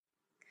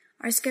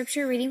Our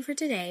scripture reading for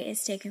today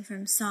is taken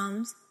from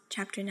Psalms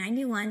chapter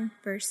 91,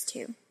 verse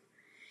 2.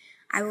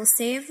 I will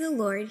say of the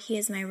Lord, He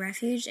is my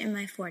refuge and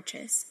my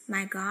fortress,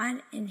 my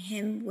God, in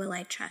Him will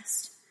I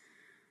trust.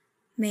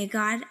 May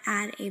God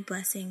add a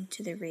blessing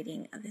to the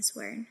reading of His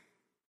word.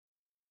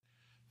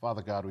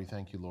 Father God, we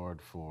thank you,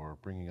 Lord, for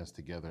bringing us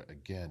together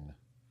again.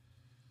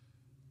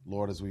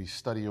 Lord, as we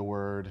study your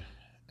word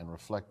and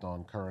reflect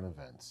on current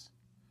events,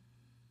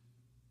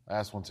 I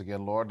ask once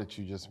again, Lord, that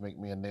you just make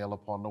me a nail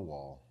upon the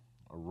wall,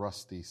 a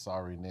rusty,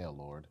 sorry nail,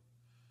 Lord.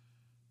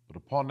 But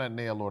upon that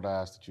nail, Lord, I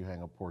ask that you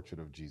hang a portrait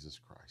of Jesus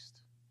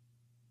Christ.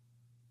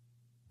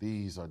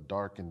 These are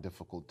dark and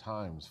difficult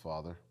times,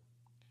 Father,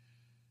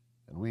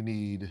 and we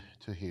need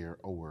to hear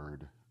a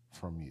word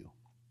from you.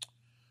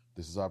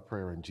 This is our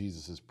prayer in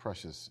Jesus'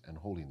 precious and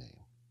holy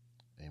name.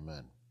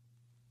 Amen.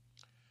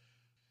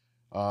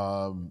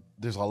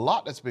 There's a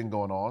lot that's been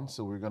going on,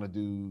 so we're going to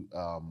do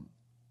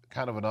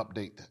kind of an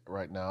update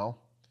right now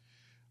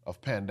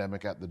of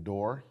Pandemic at the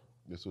Door.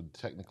 This would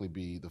technically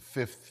be the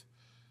fifth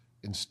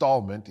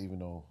installment, even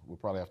though we'll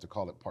probably have to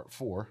call it part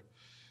 4,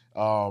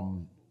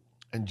 and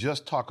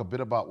just talk a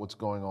bit about what's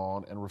going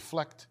on and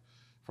reflect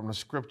from the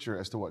scripture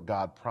as to what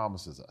God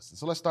promises us. And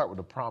so let's start with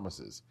the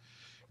promises.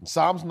 In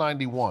Psalms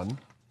 91,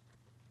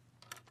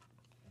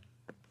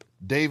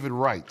 David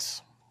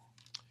writes,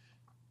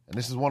 and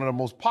this is one of the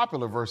most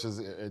popular verses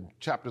in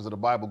chapters of the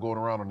Bible going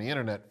around on the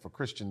internet for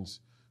Christians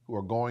who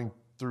are going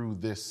through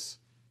this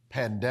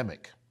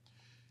pandemic.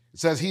 It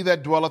says, "He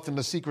that dwelleth in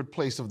the secret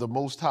place of the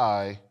Most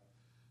High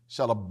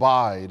shall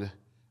abide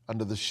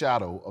under the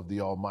shadow of the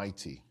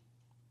Almighty.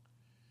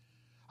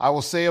 I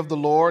will say of the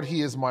Lord,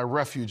 He is my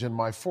refuge and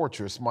my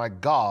fortress, my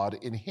God,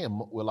 in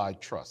Him will I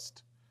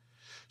trust.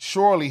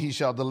 Surely He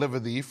shall deliver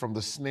thee from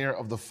the snare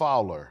of the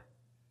fowler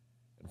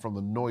and from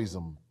the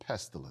noisome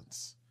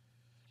pestilence."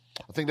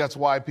 I think that's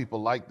why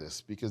people like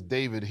this, because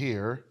David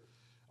here,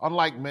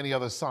 unlike many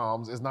other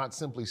Psalms, is not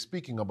simply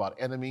speaking about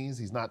enemies.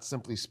 He's not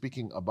simply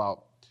speaking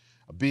about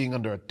being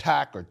under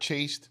attack or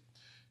chased.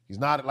 He's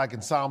not like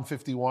in Psalm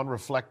 51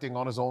 reflecting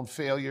on his own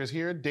failures.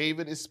 Here,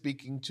 David is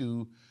speaking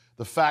to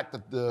the fact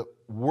that the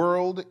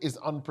world is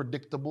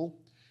unpredictable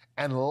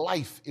and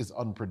life is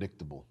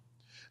unpredictable.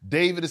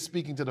 David is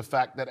speaking to the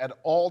fact that at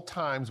all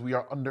times we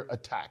are under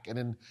attack. And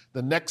in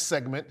the next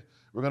segment,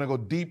 we're going to go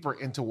deeper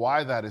into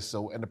why that is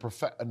so and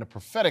the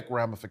prophetic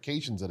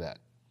ramifications of that.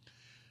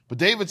 But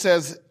David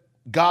says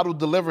God will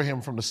deliver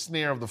him from the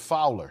snare of the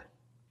fowler.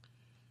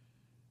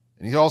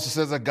 And he also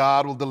says that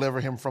God will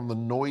deliver him from the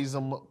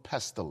noisome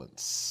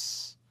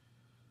pestilence.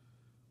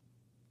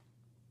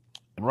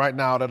 And right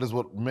now, that is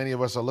what many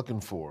of us are looking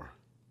for,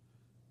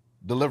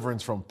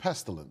 deliverance from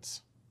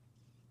pestilence.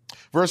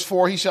 Verse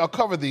 4, "He shall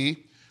cover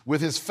thee with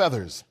his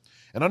feathers,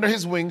 and under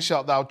his wings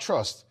shalt thou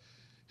trust.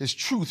 His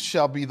truth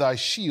shall be thy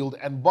shield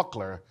and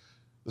buckler."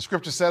 The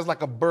scripture says,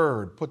 like a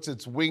bird puts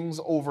its wings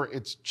over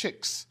its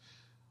chicks,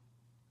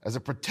 as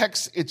it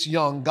protects its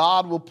young,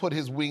 God will put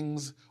his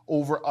wings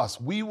over us.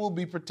 We will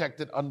be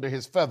protected under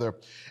his feather.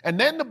 And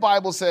then the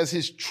Bible says,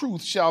 "His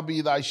truth shall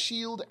be thy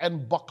shield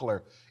and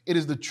buckler." It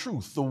is the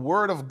truth, the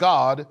word of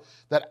God,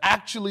 that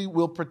actually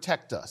will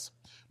protect us.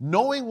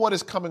 Knowing what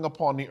is coming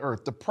upon the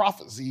earth, the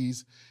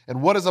prophecies,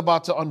 and what is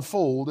about to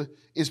unfold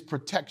is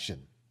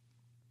protection.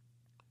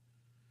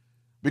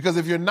 Because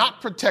if you're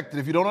not protected,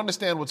 if you don't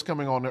understand what's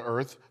coming on the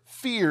earth,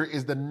 fear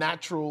is the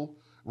natural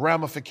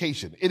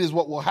ramification. It is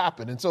what will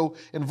happen. And so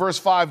in verse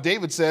 5,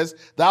 David says,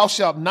 "Thou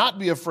shalt not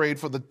be afraid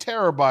for the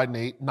terror by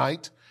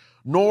night,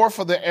 nor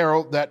for the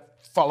arrow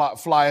that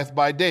flieth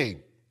by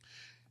day."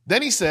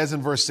 Then he says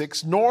in verse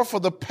 6, "Nor for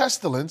the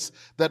pestilence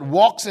that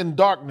walks in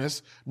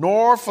darkness,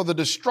 nor for the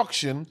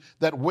destruction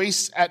that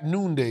wastes at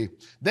noonday."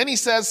 Then he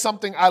says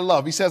something I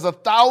love. He says,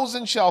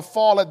 "1,000 shall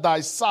fall at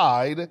thy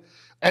side,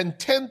 and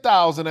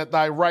 10,000 at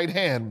thy right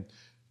hand,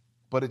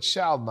 but it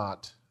shall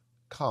not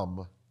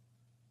come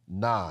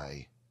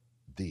nigh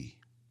thee."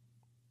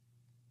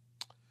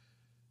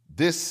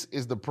 This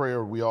is the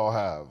prayer we all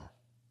have.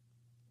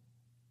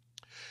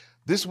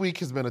 This week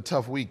has been a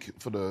tough week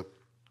for the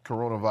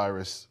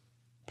coronavirus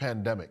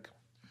pandemic.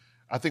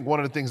 I think one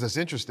of the things that's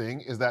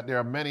interesting is that there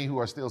are many who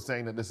are still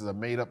saying that this is a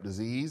made-up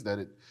disease, that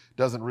it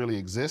doesn't really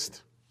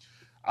exist.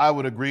 I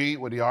would agree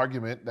with the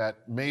argument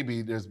that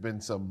maybe there's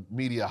been some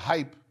media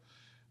hype,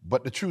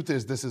 but the truth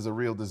is this is a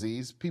real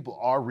disease. People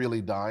are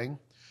really dying.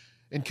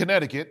 In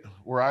Connecticut,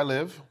 where I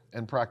live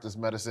and practice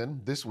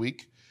medicine, this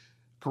week,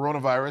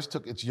 coronavirus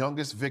took its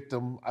youngest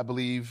victim, I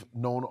believe,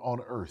 known on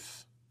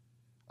earth.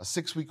 A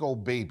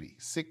 6-week-old baby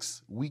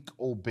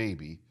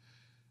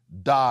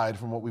died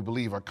from what we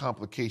believe are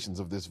complications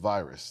of this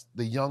virus,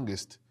 the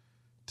youngest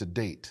to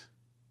date.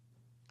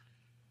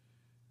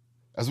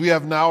 As we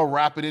have now a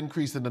rapid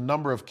increase in the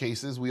number of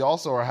cases, we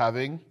also are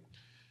having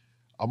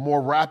a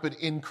more rapid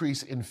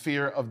increase in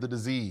fear of the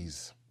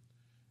disease.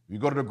 If you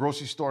go to the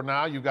grocery store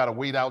now, you've got to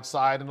wait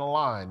outside in a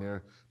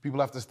line.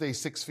 People have to stay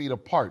 6 feet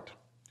apart.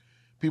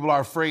 People are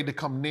afraid to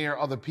come near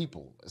other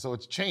people. So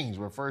it's changed.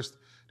 Where first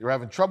they were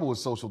having trouble with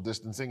social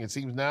distancing, it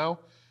seems now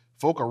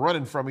folk are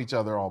running from each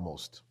other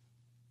almost.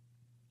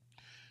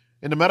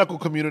 In the medical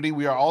community,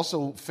 we are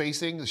also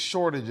facing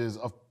shortages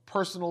of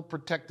personal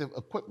protective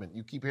equipment.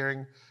 You keep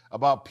hearing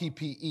about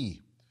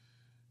PPE.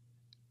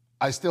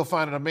 I still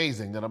find it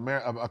amazing that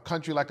a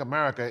country like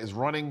America is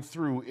running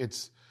through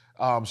its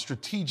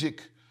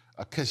strategic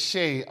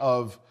cachet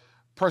of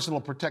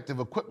personal protective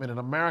equipment, and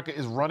America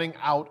is running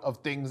out of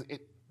things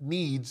it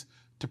needs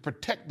to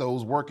protect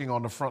those working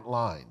on the front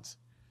lines.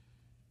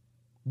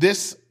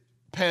 This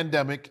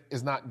pandemic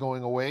is not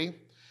going away,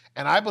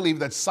 and I believe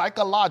that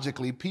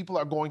psychologically people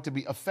are going to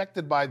be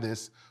affected by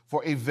this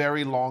for a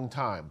very long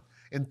time.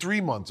 In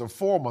 3 months or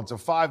 4 months or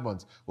 5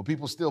 months, will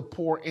people still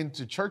pour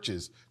into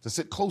churches to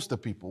sit close to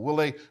people? Will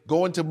they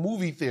go into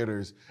movie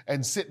theaters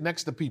and sit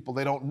next to people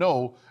they don't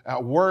know,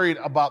 worried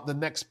about the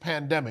next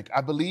pandemic?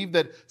 I believe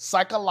that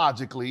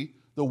psychologically,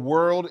 the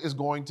world is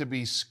going to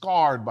be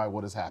scarred by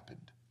what has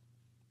happened.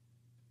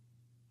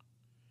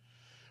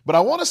 But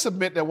I want to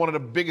submit that one of the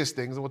biggest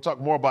things, and we'll talk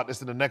more about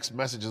this in the next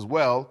message as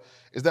well,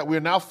 is that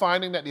we're now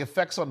finding that the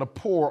effects on the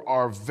poor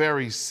are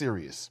very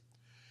serious.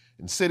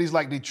 In cities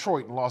like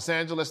Detroit and Los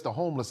Angeles, the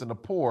homeless and the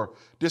poor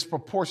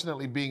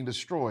disproportionately being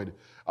destroyed.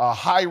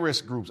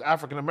 High-risk groups,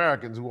 African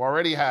Americans who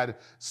already had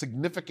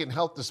significant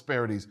health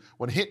disparities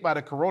when hit by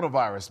the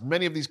coronavirus.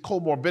 Many of these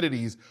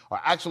comorbidities are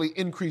actually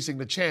increasing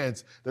the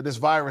chance that this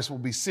virus will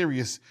be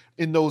serious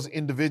in those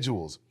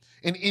individuals.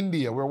 In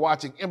India, we're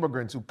watching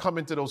immigrants who come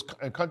into those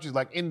countries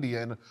like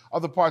India and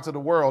other parts of the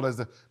world as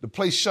the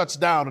place shuts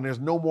down and there's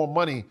no more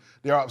money.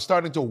 They are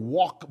starting to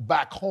walk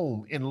back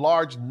home in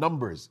large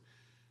numbers.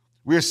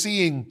 We're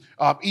seeing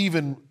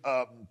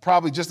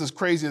probably just as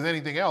crazy as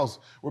anything else,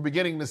 we're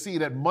beginning to see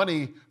that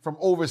money from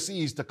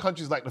overseas to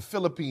countries like the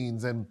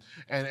Philippines and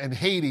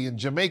Haiti and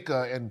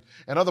Jamaica and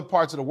other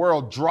parts of the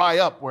world dry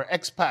up, where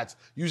expats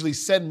usually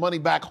send money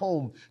back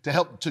home to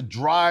help to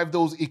drive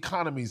those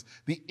economies.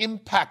 The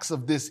impacts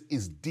of this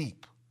is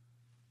deep.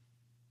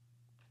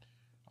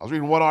 I was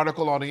reading one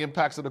article on the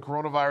impacts of the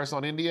coronavirus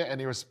on India, and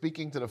they were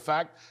speaking to the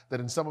fact that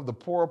in some of the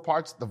poorer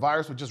parts, the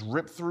virus would just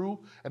rip through,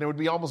 and there would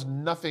be almost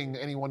nothing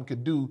anyone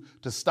could do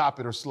to stop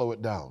it or slow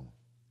it down.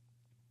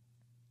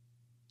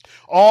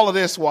 All of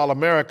this while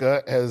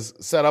America has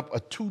set up a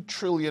 $2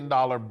 trillion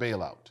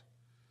bailout.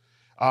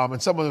 And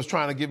someone was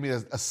trying to give me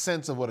a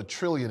sense of what a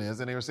trillion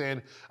is, and they were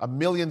saying 1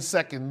 million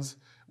seconds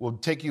will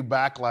take you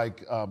back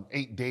like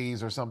 8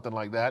 days or something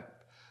like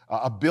that.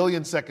 1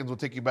 billion seconds will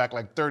take you back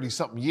like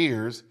 30-something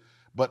years.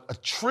 But 1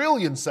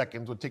 trillion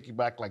seconds would take you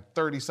back like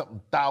 30-something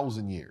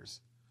thousand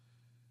years.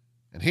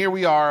 And here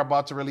we are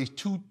about to release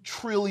 $2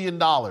 trillion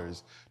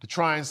to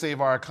try and save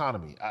our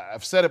economy.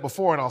 I've said it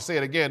before and I'll say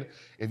it again.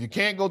 If you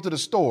can't go to the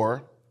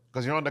store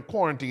because you're under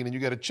quarantine and you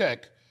get a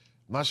check,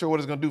 I'm not sure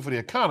what it's going to do for the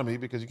economy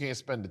because you can't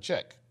spend the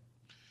check.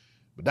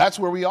 But that's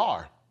where we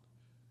are.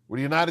 Where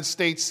the United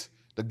States,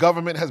 the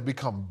government has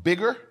become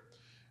bigger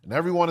and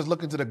everyone is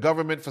looking to the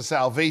government for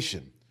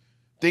salvation.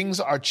 Things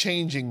are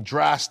changing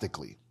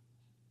drastically.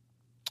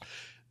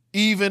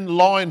 Even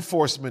law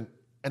enforcement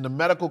and the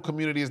medical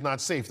community is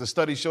not safe. The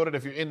studies show that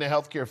if you're in the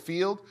healthcare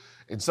field,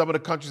 in some of the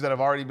countries that have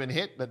already been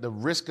hit, that the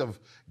risk of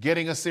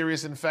getting a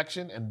serious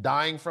infection and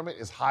dying from it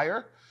is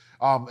higher.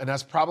 And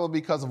that's probably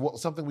because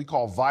of something we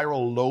call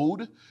viral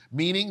load,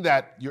 meaning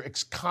that you're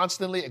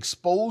constantly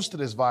exposed to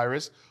this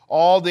virus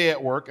all day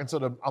at work. And so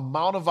the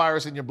amount of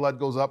virus in your blood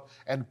goes up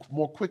and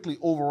more quickly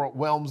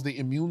overwhelms the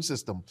immune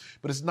system.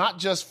 But it's not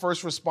just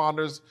first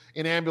responders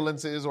in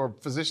ambulances or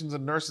physicians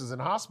and nurses in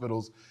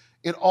hospitals.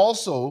 It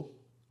also,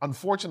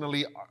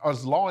 unfortunately,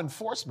 is law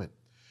enforcement.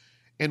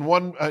 In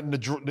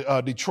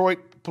the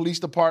Detroit Police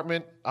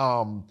Department,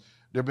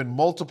 there have been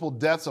multiple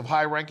deaths of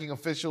high-ranking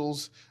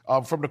officials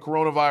from the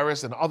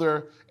coronavirus, and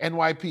other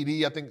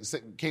NYPD, I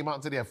think, came out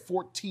and said they have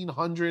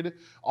 1,400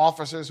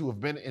 officers who have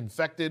been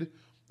infected.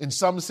 In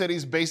some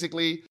cities,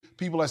 basically,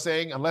 people are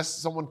saying unless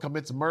someone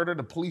commits murder,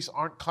 the police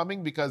aren't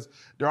coming because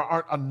there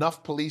aren't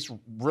enough police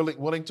really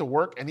willing to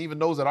work. And even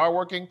those that are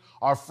working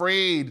are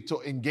afraid to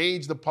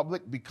engage the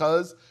public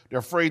because they're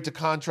afraid to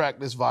contract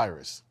this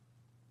virus.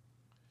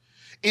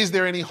 Is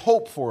there any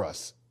hope for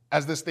us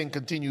as this thing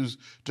continues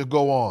to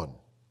go on?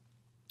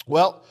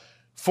 Well,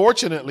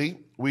 fortunately,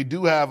 we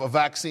do have a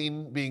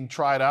vaccine being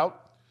tried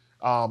out.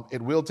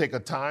 It will take a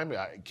time.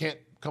 It can't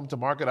come to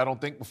market, I don't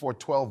think, before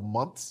 12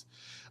 months.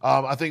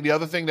 I think the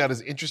other thing that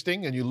is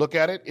interesting, and you look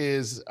at it,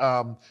 is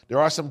there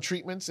are some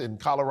treatments in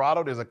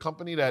Colorado. There's a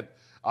company that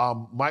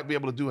might be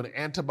able to do an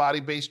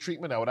antibody-based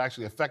treatment that would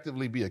actually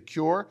effectively be a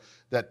cure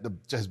that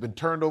has been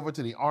turned over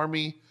to the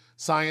Army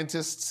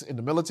scientists in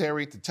the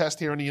military to test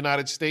here in the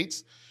United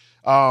States.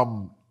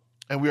 And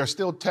we are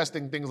still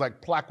testing things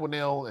like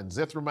Plaquenil and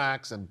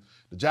Zithromax, and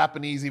the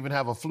Japanese even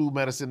have a flu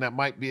medicine that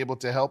might be able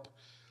to help.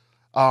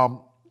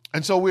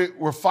 And so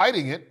we're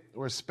fighting it.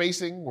 We're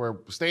spacing, we're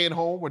staying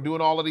home, we're doing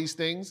all of these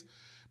things.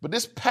 But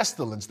this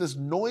pestilence, this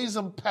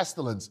noisome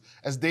pestilence,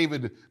 as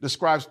David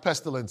describes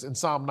pestilence in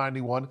Psalm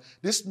 91,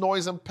 this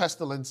noisome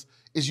pestilence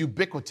is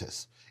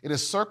ubiquitous. It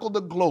has circled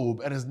the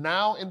globe and is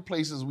now in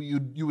places where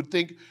you would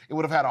think it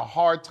would have had a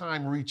hard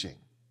time reaching.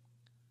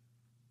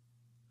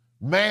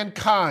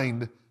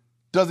 Mankind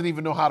doesn't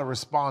even know how to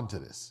respond to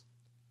this.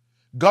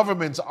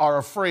 Governments are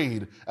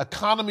afraid.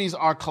 Economies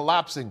are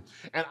collapsing.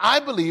 And I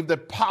believe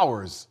that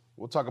powers,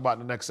 we'll talk about in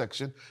the next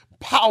section,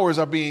 powers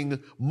are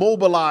being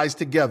mobilized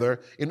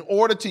together in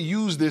order to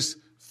use this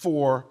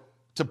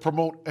to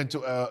promote and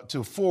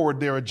to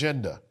forward their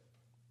agenda.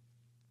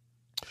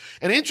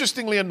 And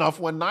interestingly enough,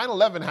 when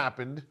 9/11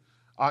 happened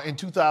in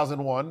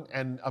 2001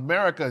 and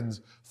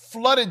Americans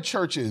flooded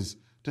churches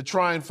to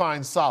try and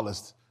find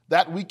solace,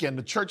 that weekend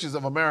the churches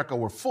of America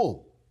were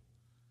full.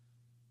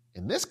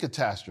 In this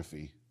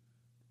catastrophe,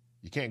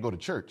 you can't go to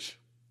church.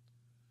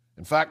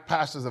 In fact,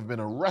 pastors have been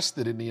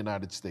arrested in the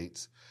United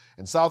States,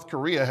 and South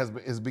Korea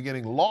is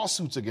beginning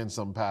lawsuits against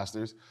some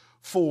pastors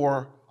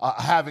for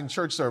having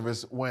church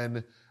service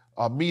when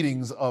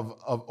meetings of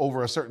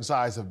over a certain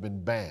size have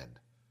been banned.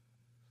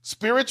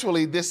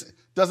 Spiritually, this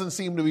doesn't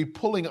seem to be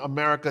pulling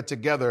America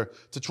together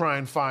to try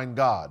and find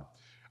God.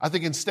 I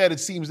think instead it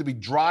seems to be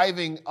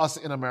driving us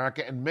in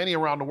America and many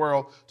around the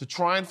world to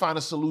try and find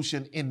a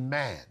solution in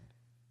man.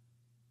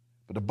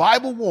 But the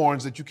Bible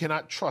warns that you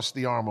cannot trust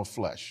the arm of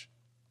flesh.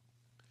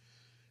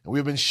 And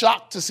we've been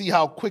shocked to see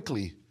how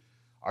quickly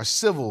our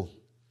civil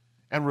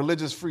and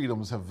religious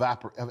freedoms have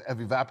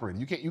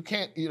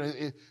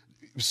evaporated.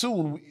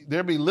 Soon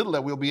there'll be little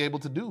that we'll be able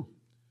to do.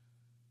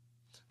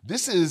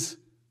 This is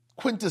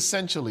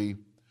quintessentially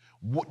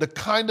the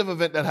kind of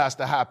event that has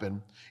to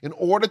happen in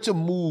order to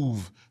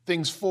move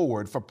things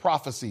forward for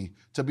prophecy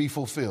to be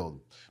fulfilled.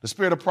 The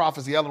spirit of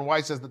prophecy, Ellen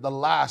White says that the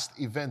last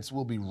events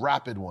will be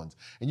rapid ones.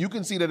 And you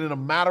can see that in a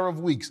matter of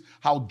weeks,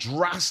 how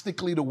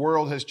drastically the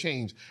world has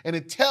changed. And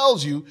it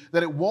tells you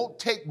that it won't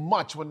take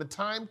much when the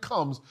time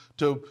comes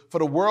for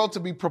the world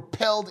to be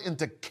propelled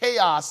into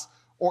chaos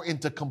or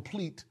into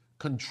complete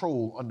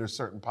control under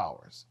certain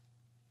powers.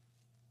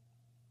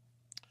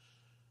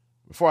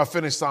 Before I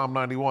finish Psalm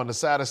 91, the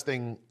saddest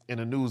thing in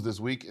the news this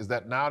week is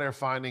that now they're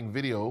finding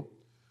video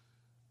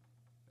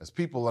as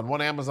people, and one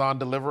Amazon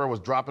deliverer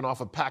was dropping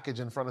off a package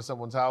in front of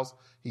someone's house.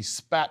 He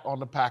spat on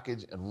the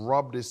package and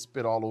rubbed his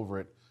spit all over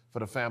it for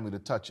the family to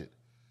touch it.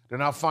 They're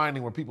now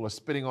finding where people are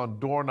spitting on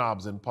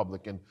doorknobs in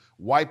public and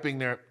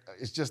wiping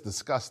it's just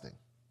disgusting.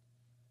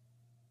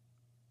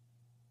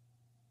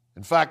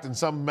 In fact, in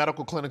some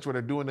medical clinics where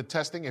they're doing the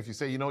testing, if you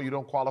say, you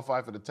don't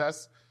qualify for the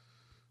test,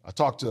 I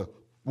talked to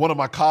one of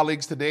my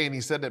colleagues today, and he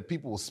said that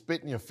people will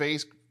spit in your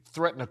face,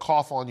 threaten to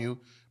cough on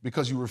you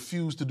because you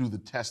refuse to do the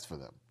test for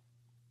them.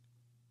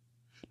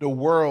 The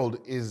world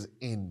is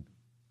in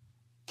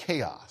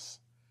chaos.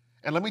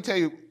 And let me tell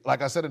you,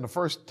 like I said in the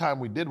first time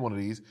we did one of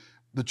these,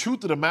 the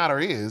truth of the matter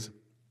is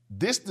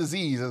this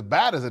disease, as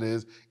bad as it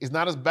is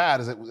not as bad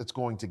as it's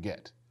going to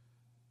get.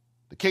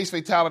 The case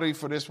fatality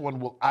for this one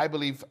will, I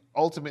believe,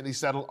 ultimately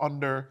settle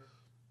under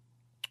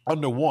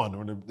 1,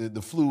 or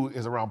the flu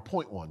is around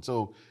 0.1.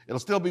 So it'll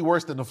still be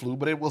worse than the flu,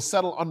 but it will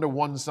settle under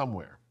 1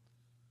 somewhere.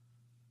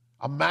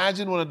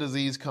 Imagine when a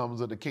disease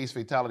comes that the case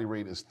fatality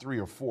rate is 3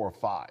 or 4 or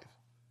 5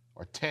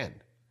 or 10,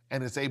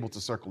 and it's able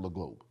to circle the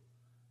globe.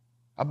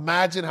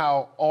 Imagine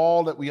how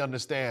all that we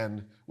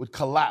understand would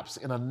collapse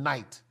in a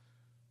night.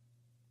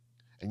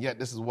 And yet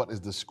this is what is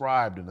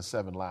described in the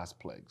 7 last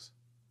plagues.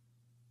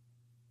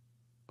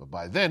 But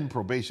by then,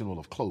 probation will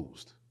have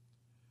closed.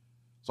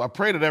 So I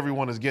pray that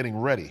everyone is getting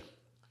ready,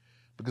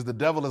 because the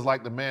devil is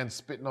like the man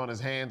spitting on his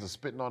hands or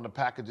spitting on the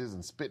packages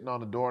and spitting on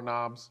the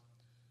doorknobs.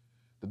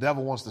 The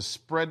devil wants to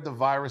spread the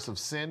virus of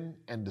sin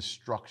and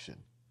destruction,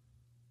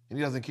 and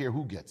he doesn't care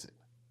who gets it.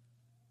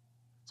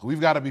 So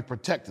we've got to be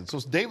protected. So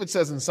David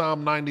says in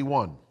Psalm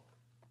 91,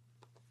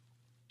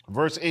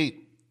 verse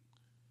 8,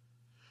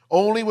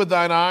 "Only with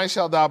thine eyes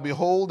shalt thou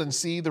behold and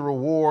see the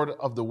reward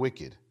of the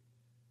wicked,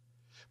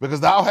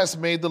 because thou hast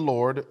made the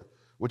Lord,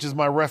 which is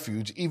my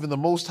refuge, even the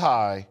Most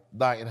High,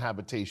 thy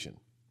habitation.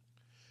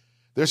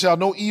 There shall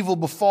no evil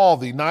befall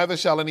thee, neither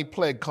shall any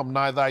plague come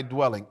nigh thy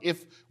dwelling."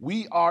 If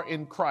we are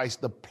in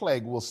Christ, the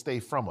plague will stay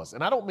from us.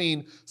 And I don't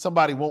mean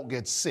somebody won't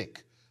get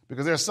sick,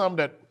 because there are some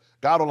that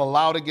God will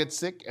allow to get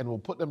sick and will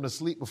put them to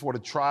sleep before the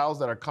trials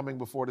that are coming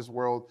before this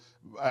world,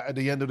 at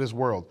the end of this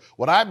world.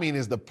 What I mean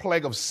is the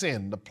plague of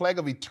sin, the plague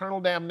of eternal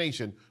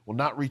damnation will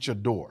not reach your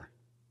door.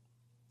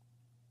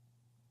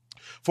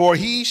 "For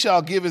he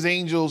shall give his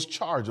angels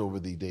charge over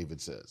thee,"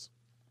 David says,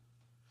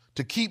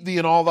 "to keep thee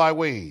in all thy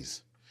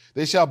ways.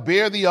 They shall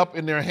bear thee up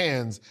in their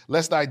hands,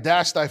 lest thou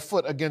dash thy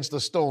foot against a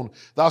stone.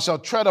 Thou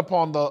shalt tread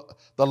upon the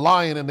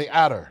lion and the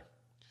adder.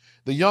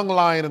 The young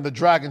lion and the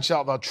dragon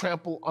shalt thou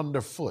trample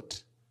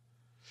underfoot.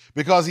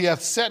 Because he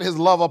hath set his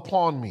love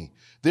upon me,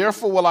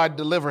 therefore will I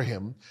deliver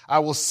him. I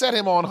will set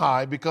him on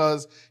high,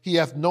 because he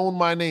hath known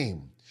my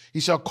name. He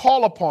shall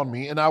call upon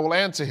me, and I will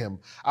answer him.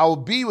 I will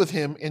be with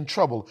him in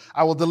trouble.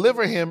 I will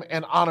deliver him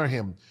and honor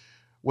him.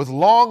 With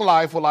long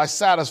life will I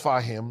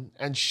satisfy him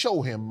and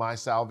show him my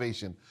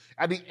salvation."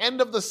 At the end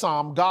of the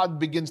psalm, God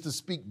begins to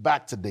speak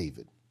back to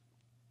David.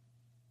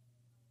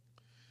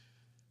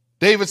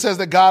 David says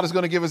that God is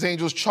going to give his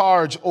angels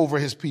charge over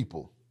his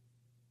people.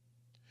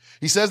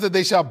 He says that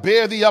they shall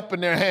bear thee up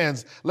in their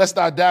hands, lest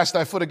thou dash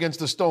thy foot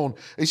against a stone.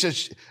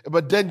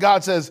 But then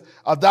God says,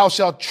 "Thou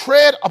shalt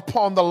tread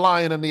upon the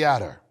lion and the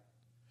adder."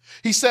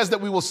 He says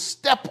that we will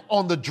step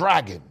on the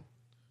dragon,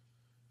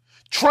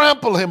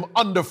 trample him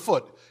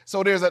underfoot.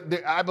 So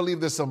I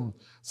believe there's some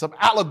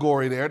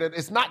allegory there, that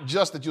it's not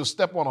just that you'll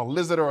step on a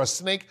lizard or a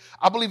snake.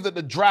 I believe that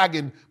the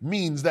dragon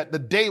means that the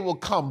day will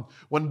come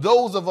when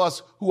those of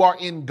us who are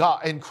in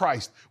God, in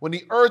Christ, when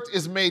the earth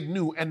is made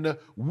new and the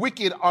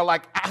wicked are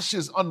like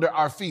ashes under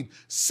our feet,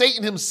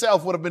 Satan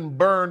himself would have been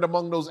burned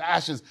among those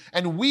ashes,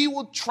 and we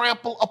will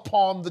trample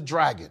upon the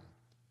dragon.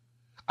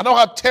 I know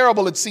how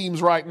terrible it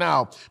seems right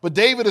now, but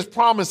David is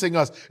promising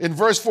us in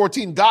verse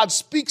 14, God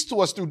speaks to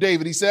us through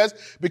David. He says,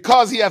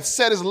 because he hath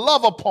set his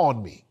love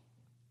upon me,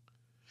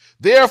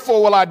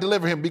 therefore will I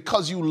deliver him,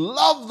 because you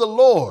love the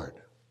Lord,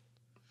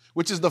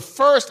 which is the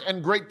first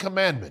and great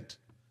commandment,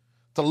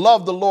 to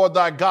love the Lord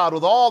thy God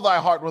with all thy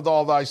heart and with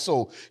all thy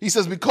soul. He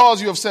says, because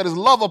you have set his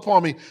love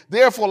upon me,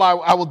 therefore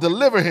I will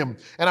deliver him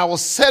and I will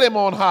set him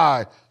on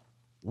high.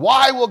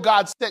 Why will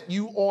God set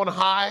you on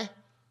high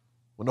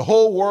when the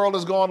whole world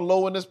has gone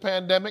low in this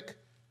pandemic?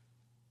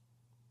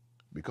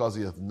 Because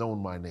he hath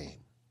known my name.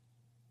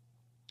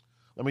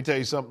 Let me tell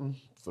you something.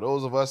 For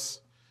those of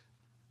us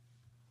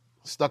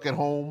stuck at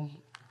home,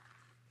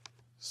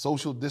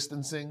 social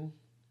distancing,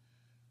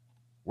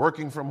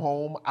 working from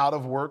home, out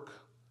of work,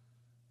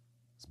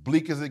 as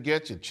bleak as it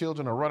gets, your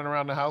children are running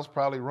around the house,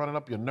 probably running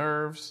up your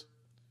nerves.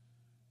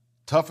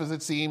 Tough as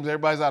it seems,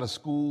 everybody's out of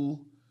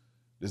school.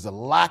 There's a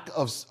lack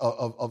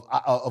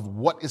of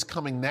what is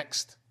coming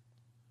next.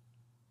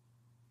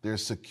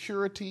 There's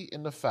security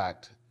in the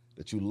fact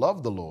that you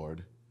love the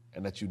Lord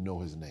and that you know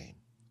his name.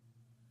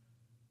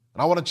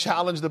 And I want to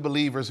challenge the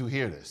believers who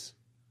hear this,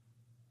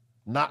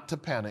 not to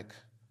panic,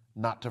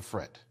 not to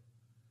fret.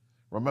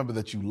 Remember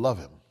that you love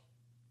him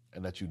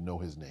and that you know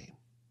his name.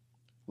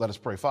 Let us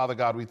pray. Father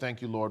God, we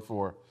thank you, Lord,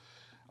 for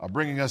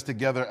bringing us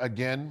together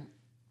again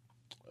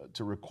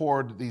to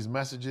record these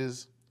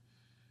messages.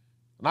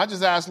 And I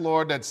just ask,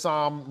 Lord, that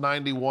Psalm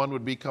 91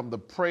 would become the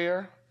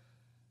prayer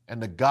and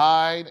the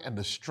guide and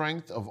the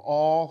strength of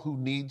all who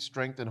need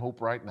strength and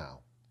hope right now.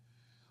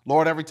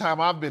 Lord, every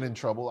time I've been in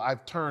trouble,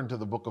 I've turned to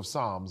the book of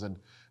Psalms, and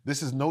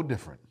this is no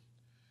different.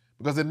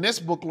 Because in this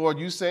book, Lord,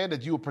 you said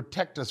that you would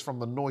protect us from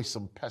the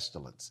noisome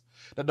pestilence,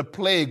 that the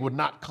plague would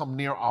not come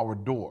near our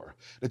door,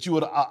 that you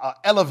would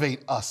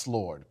elevate us,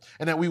 Lord,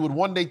 and that we would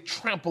one day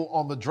trample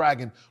on the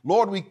dragon.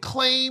 Lord, we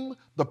claim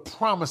the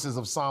promises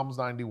of Psalms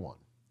 91.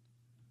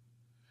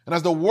 And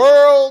as the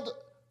world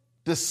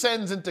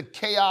descends into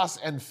chaos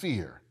and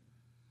fear,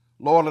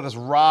 Lord, let us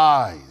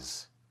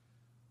rise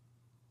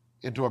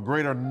into a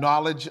greater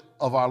knowledge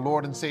of our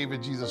Lord and Savior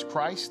Jesus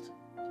Christ.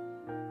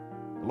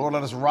 Lord,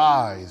 let us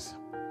rise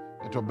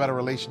into a better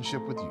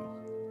relationship with you.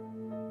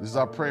 This is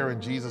our prayer in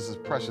Jesus'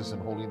 precious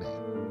and holy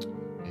name.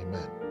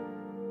 Amen.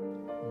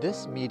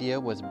 This media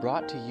was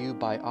brought to you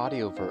by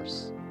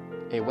Audioverse,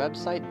 a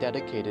website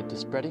dedicated to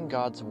spreading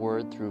God's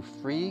Word through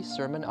free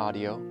sermon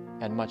audio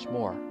and much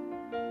more.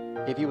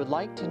 If you would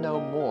like to know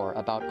more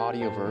about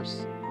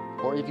Audioverse,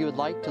 or if you would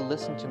like to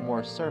listen to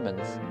more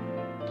sermons,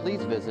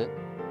 please visit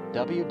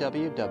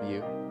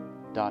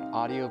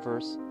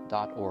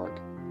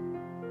www.audioverse.org.